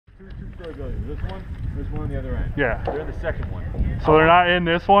two-story buildings. There's one on the other end. Yeah. They're in the second one. So they're not in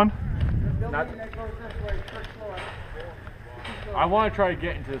this one? Not, I want to try to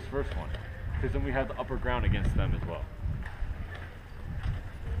get into this first one, because then we have the upper ground against them as well.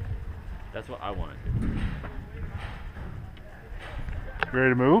 That's what I want to do.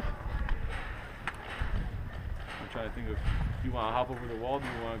 Ready to move? I'm trying to think of, do you want to hop over the wall? Do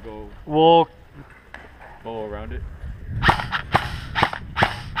you want to go We'll bow around it?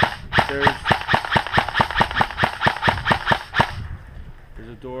 There's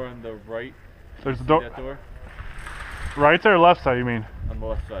a door on the right. There's a door. That door? Right side or left side, you mean? On the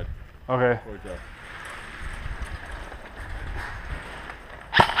left side. Okay. Towards us.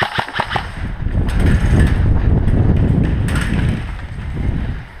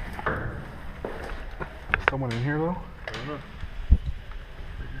 Someone in here though? I don't know.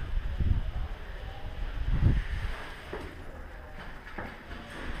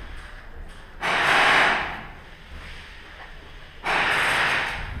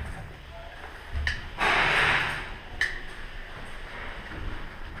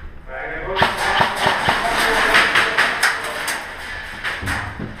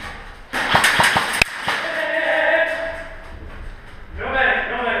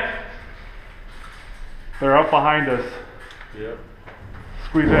 They're up behind us. Yep.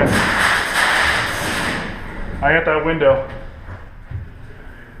 Squeeze in. I got that window.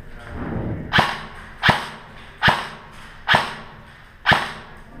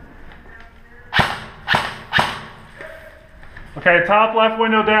 Okay, top left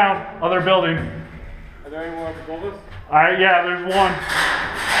window down, other building. Are there any more up above us? Yeah, there's one.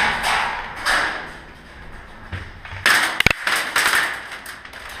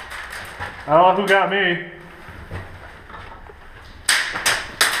 I don't know who got me.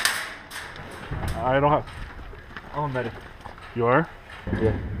 I don't have. I'm a medic. You are?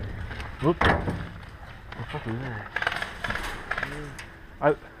 Yeah. Whoop. What the fuck is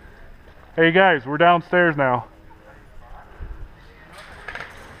there? Hey guys, we're downstairs now.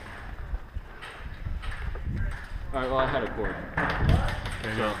 Alright, well I had a cord.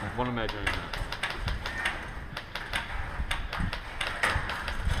 Okay, so, one imaginary map.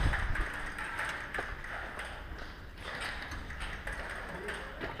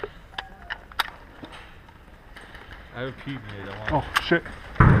 I have a pee made. Oh shit.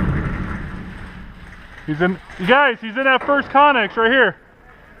 He's in. You guys, he's in that first conex right here.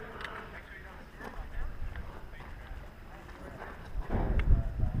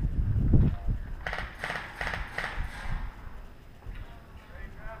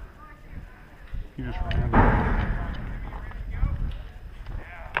 He just ran.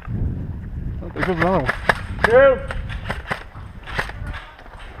 Oh, there goes another one. Shoot!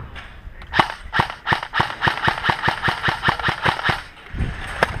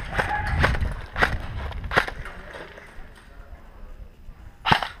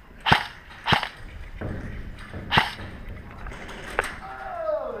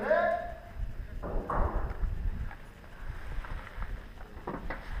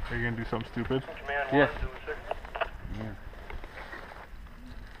 Are you gonna do something stupid? Yeah.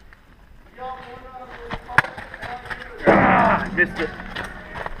 Ah, missed it.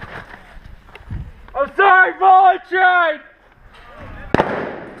 I'm sorry, volunteering!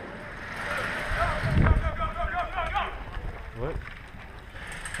 What?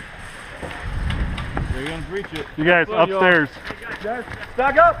 You're gonna breach it. You guys, upstairs.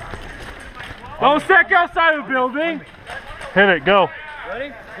 Back up! Don't stack outside of the building! Hit it, go.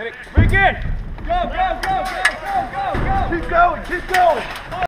 Ready? Hit it. Break in! Go, go, go, go, go, go, go! Keep going, keep going!